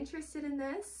you're interested in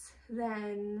this,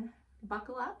 then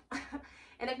buckle up.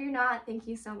 And if you're not, thank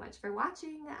you so much for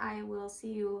watching. I will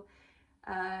see you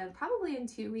probably in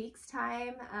 2 weeks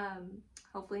time.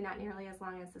 Hopefully not nearly as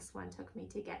long as this one took me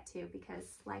to get to,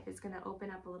 because life is going to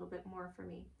open up a little bit more for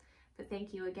me. But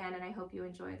thank you again, and I hope you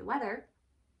enjoy the weather.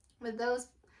 With those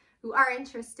who are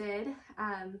interested,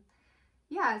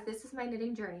 yeah, this is my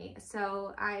knitting journey.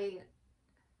 So I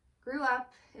grew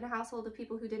up in a household of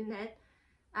people who didn't knit.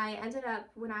 I ended up,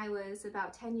 when I was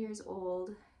about 10 years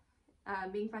old,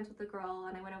 being friends with a girl,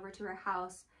 and I went over to her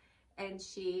house, and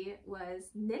she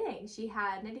was knitting. She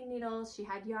had knitting needles, she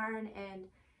had yarn, and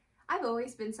I've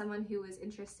always been someone who was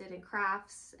interested in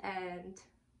crafts and,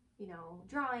 you know,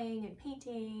 drawing and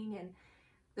painting and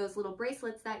those little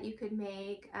bracelets that you could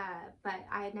make, but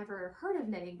I had never heard of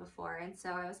knitting before. And so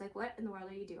I was like, what in the world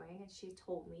are you doing? And she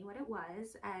told me what it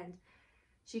was, and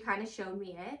she kind of showed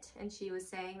me it, and she was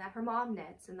saying that her mom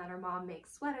knits and that her mom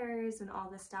makes sweaters and all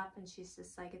this stuff, and she's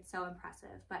just like, it's so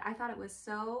impressive. But I thought it was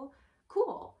so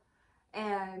cool.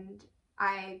 And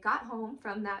I got home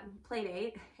from that play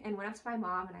date and went up to my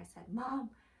mom and I said, Mom,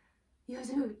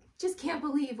 you just can't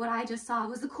believe what I just saw. It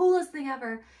was the coolest thing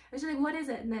ever. And she's like, what is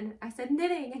it? And then I said,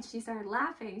 knitting. And she started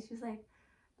laughing. She's like,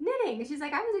 knitting? And she's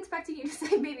like, I was expecting you to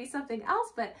say maybe something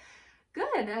else, but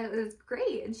good. It was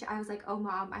great. And I was like, oh,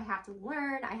 Mom, I have to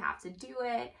learn. I have to do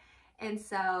it. And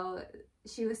so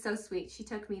she was so sweet. She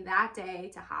took me that day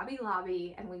to Hobby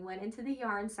Lobby, and we went into the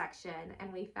yarn section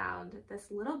and we found this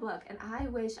little book. And I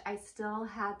wish I still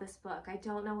had this book. I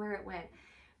don't know where it went.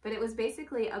 But it was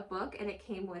basically a book, and it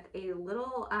came with a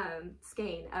little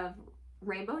skein of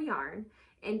rainbow yarn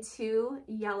and 2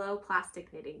 yellow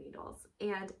plastic knitting needles.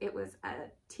 And it was a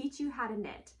teach you how to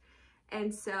knit.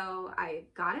 And so I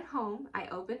got it home, I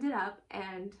opened it up,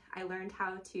 and I learned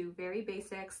how to very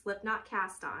basic slip knot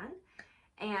cast on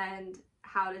and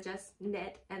how to just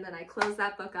knit. And then I closed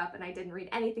that book up and I didn't read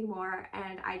anything more.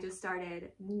 And I just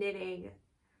started knitting,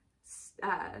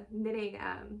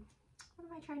 what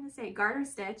am I trying to say? Garter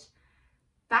stitch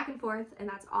back and forth, and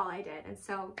that's all I did. And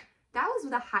so that was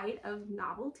the height of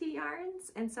novelty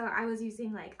yarns. And so I was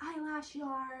using like eyelash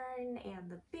yarn and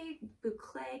the big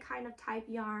boucle kind of type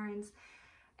yarns,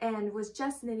 and was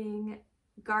just knitting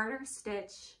garter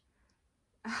stitch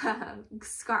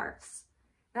scarves.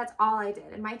 That's all I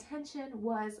did. And my tension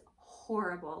was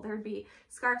horrible. There'd be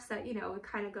scarves that, you know, would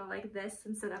kind of go like this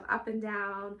instead of up and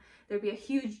down. There'd be a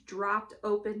huge dropped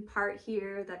open part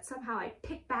here that somehow I'd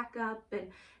pick back up, and,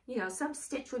 you know, some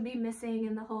stitch would be missing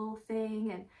in the whole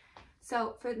thing. And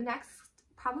so for the next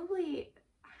probably,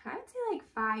 I would say like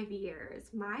 5 years,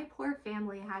 my poor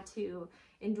family had to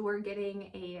endure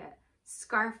getting a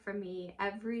scarf from me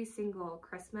every single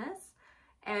Christmas.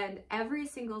 And every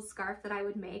single scarf that I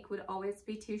would make would always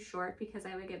be too short because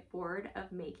I would get bored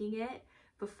of making it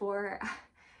before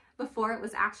it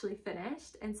was actually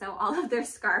finished. And so all of their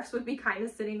scarves would be kind of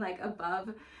sitting like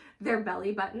above their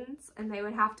belly buttons, and they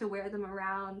would have to wear them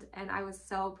around, and I was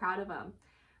so proud of them.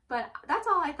 But that's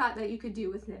all I thought that you could do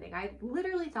with knitting. I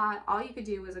literally thought all you could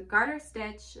do was a garter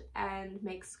stitch and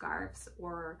make scarves,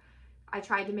 or I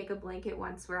tried to make a blanket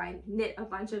once where I knit a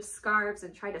bunch of scarves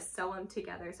and tried to sew them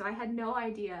together. So I had no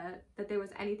idea that there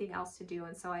was anything else to do,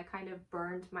 and so I kind of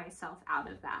burned myself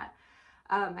out of that.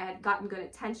 I had gotten good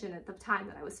at tension at the time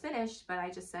that I was finished, but I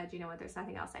just said, you know what, there's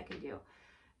nothing else I can do.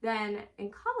 Then in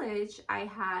college, I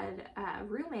had a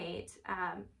roommate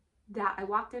that I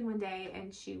walked in one day,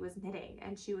 and she was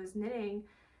knitting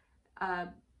a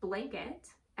blanket,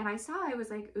 and I saw, it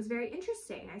was very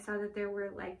interesting. I saw that there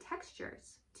were like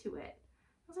textures to it.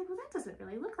 I was like, well, that doesn't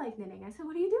really look like knitting. I said,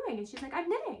 what are you doing? And she's like, I'm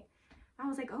knitting. I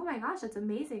was like, oh my gosh, that's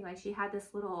amazing. Like, she had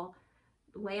this little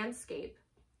landscape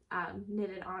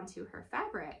knitted onto her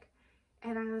fabric.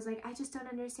 And I was like, I just don't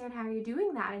understand how you're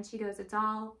doing that. And she goes, it's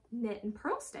all knit and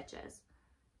purl stitches.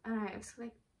 And I was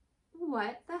like,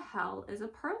 what the hell is a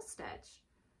purl stitch?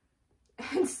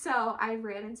 And so I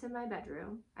ran into my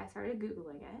bedroom. I started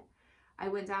Googling it. I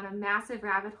went down a massive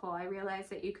rabbit hole. I realized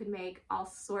that you could make all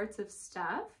sorts of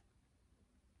stuff,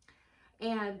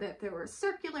 and that there were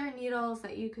circular needles,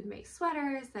 that you could make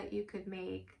sweaters, that you could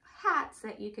make hats,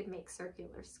 that you could make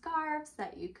circular scarves,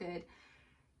 that you could,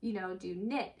 you know, do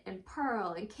knit and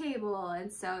purl and cable.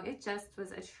 And so it just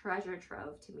was a treasure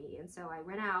trove to me. And so I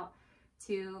went out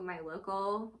to my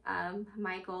local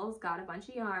Michael's, got a bunch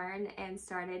of yarn, and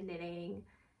started knitting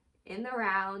in the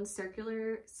round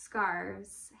circular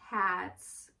scarves,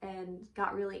 hats, and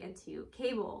got really into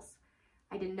cables.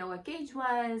 I didn't know what gauge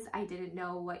was, I didn't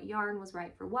know what yarn was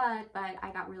right for what, but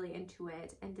I got really into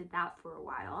it and did that for a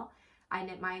while. I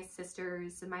knit my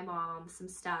sisters and my mom some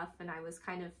stuff, and I was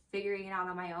kind of figuring it out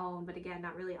on my own, but again,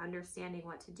 not really understanding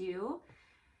what to do.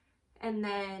 And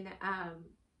then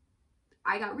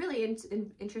I got really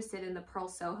interested in the Purl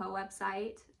Soho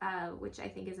website, which I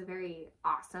think is a very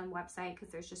awesome website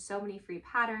because there's just so many free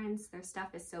patterns. Their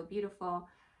stuff is so beautiful.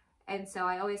 And so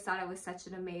I always thought it was such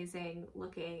an amazing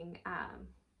looking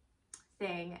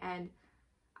thing. And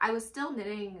I was still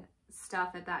knitting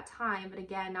stuff at that time, but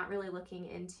again, not really looking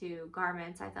into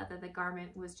garments. I thought that the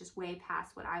garment was just way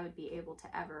past what I would be able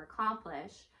to ever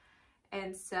accomplish.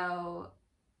 And so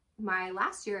my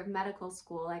last year of medical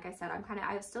school, like I said,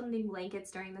 I was still knitting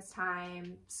blankets during this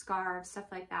time, scarves, stuff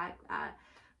like that,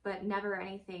 but never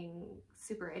anything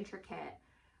super intricate.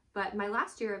 But my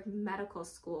last year of medical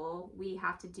school, we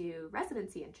have to do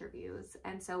residency interviews.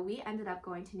 And so we ended up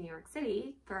going to New York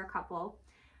City for a couple,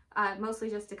 mostly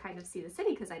just to kind of see the city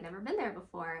because I'd never been there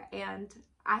before. And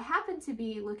I happened to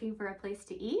be looking for a place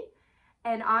to eat.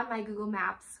 And on my Google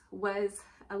Maps was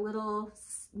a little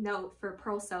note for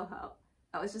Pearl Soho.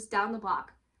 That was just down the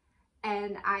block.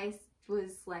 And I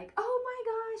was like, oh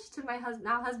my gosh, to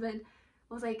my husband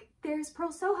was like, there's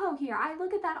Pearl Soho here. I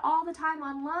look at that all the time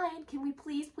online. Can we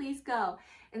please go?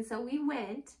 And so we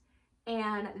went,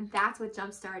 and that's what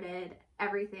jump-started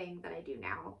everything that I do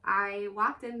now. I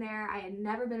walked in there. I had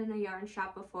never been in a yarn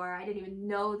shop before. I didn't even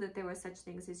know that there was such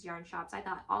things as yarn shops. I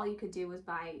thought all you could do was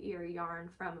buy your yarn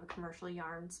from a commercial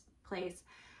yarns place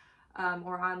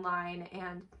or online,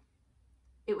 and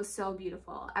it was so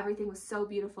beautiful. Everything was so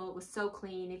beautiful. It was so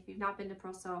clean. If you've not been to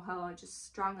Pearl Soho, I just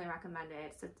strongly recommend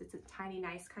it. It's a tiny,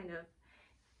 nice kind of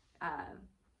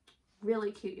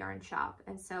really cute yarn shop.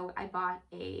 And so I bought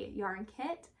a yarn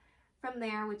kit from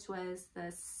there, which was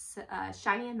the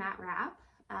Shiny and Matte Wrap.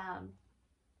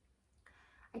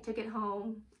 I took it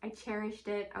home. I cherished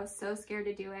it. I was so scared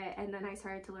to do it. And then I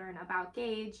started to learn about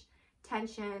gauge,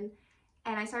 tension,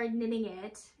 and I started knitting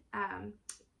it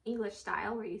English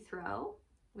style, where you throw,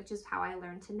 which is how I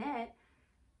learned to knit.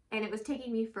 And it was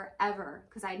taking me forever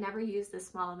because I'd never used this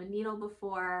small of a needle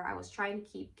before. I was trying to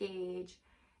keep gauge.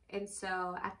 And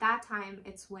so at that time,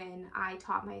 it's when I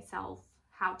taught myself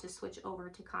how to switch over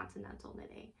to continental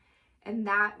knitting. And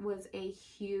that was a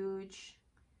huge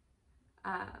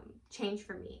change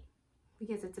for me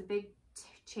because it's a big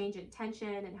change in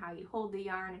tension and how you hold the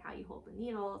yarn and how you hold the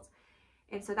needles.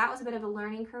 And so that was a bit of a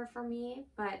learning curve for me,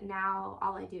 but now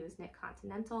all I do is knit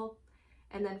continental.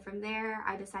 And then from there,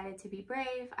 I decided to be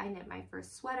brave. I knit my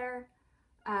first sweater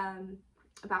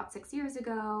about 6 years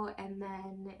ago, and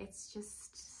then it's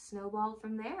just snowballed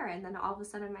from there. And then all of a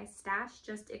sudden my stash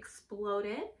just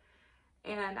exploded,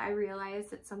 and I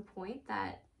realized at some point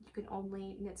that you can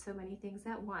only knit so many things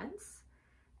at once.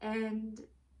 And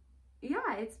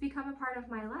yeah, it's become a part of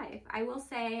my life. I will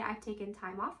say I've taken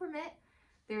time off from it.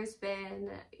 There's been,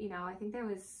 I think there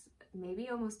was maybe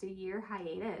almost a year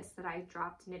hiatus that I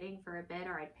dropped knitting for a bit,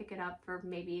 or I'd pick it up for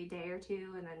maybe a day or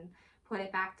two and then put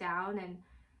it back down. And,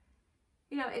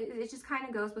 it just kind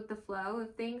of goes with the flow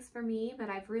of things for me, but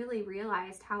I've really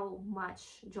realized how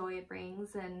much joy it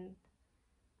brings. And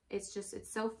it's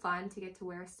so fun to get to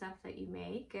wear stuff that you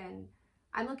make. And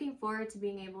I'm looking forward to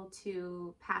being able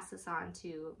to pass this on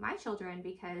to my children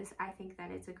because I think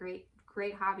that it's a great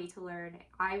hobby to learn.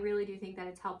 I really do think that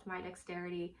it's helped my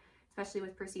dexterity, especially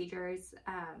with procedures.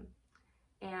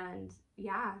 And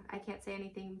yeah, I can't say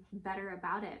anything better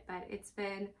about it, but it's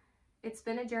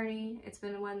been a journey. It's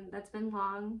been one that's been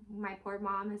long. My poor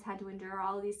mom has had to endure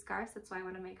all of these scarves. That's why I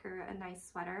want to make her a nice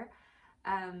sweater.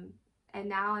 And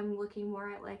now I'm looking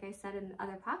more at, like I said in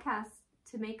other podcasts,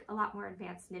 to make a lot more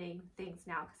advanced knitting things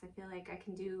now, because I feel like I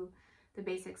can do the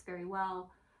basics very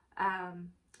well. And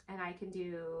I can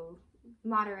do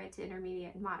moderate to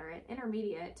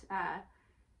intermediate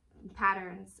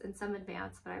patterns and some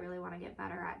advanced, but I really want to get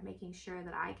better at making sure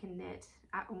that I can knit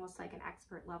at almost like an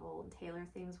expert level and tailor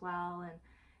things well,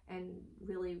 and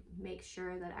really make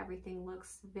sure that everything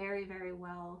looks very, very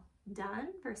well done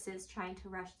versus trying to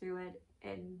rush through it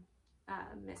and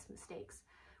miss mistakes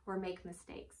or make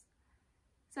mistakes.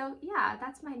 So yeah,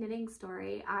 that's my knitting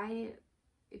story.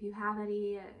 If you have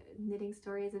any knitting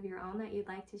stories of your own that you'd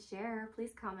like to share,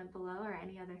 please comment below, or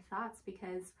any other thoughts,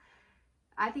 because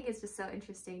I think it's just so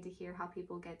interesting to hear how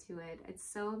people get to it. It's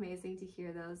so amazing to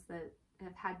hear those that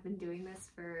have been doing this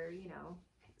for,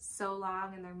 so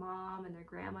long, and their mom and their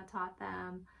grandma taught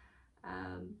them.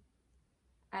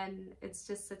 And it's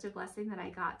just such a blessing that I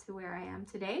got to where I am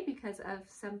today because of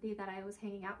somebody that I was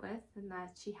hanging out with and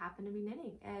that she happened to be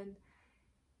knitting. And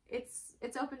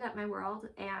it's opened up my world,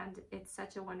 and it's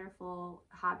such a wonderful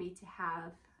hobby to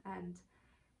have. And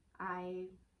I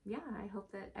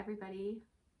hope that everybody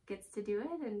gets to do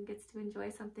it and gets to enjoy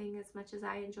something as much as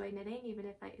I enjoy knitting, even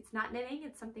if it's not knitting,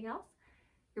 it's something else.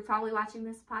 You're probably watching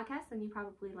this podcast and you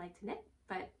probably like to knit,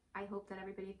 but I hope that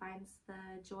everybody finds the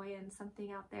joy in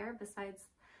something out there besides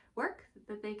work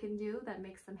that they can do that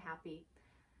makes them happy.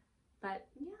 But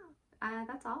yeah,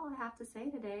 that's all I have to say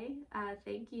today.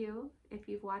 Thank you if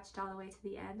you've watched all the way to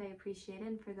the end. I appreciate it.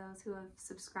 And for those who have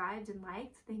subscribed and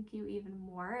liked, thank you even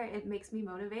more. It makes me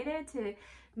motivated to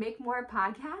make more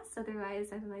podcasts. Otherwise,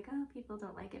 I'm like, oh, people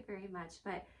don't like it very much.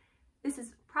 But this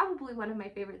is probably one of my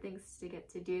favorite things to get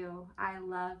to do. I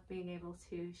love being able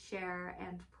to share,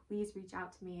 and please reach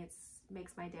out to me. It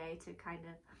makes my day to kind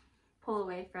of pull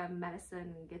away from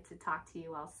medicine and get to talk to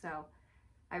you all. So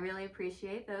I really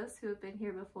appreciate those who have been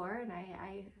here before, and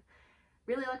I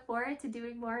really look forward to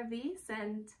doing more of these,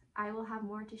 and I will have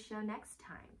more to show next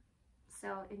time.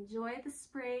 So enjoy the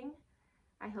spring.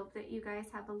 I hope that you guys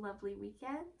have a lovely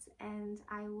weekend, and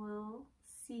I will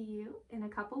see you in a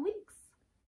couple weeks.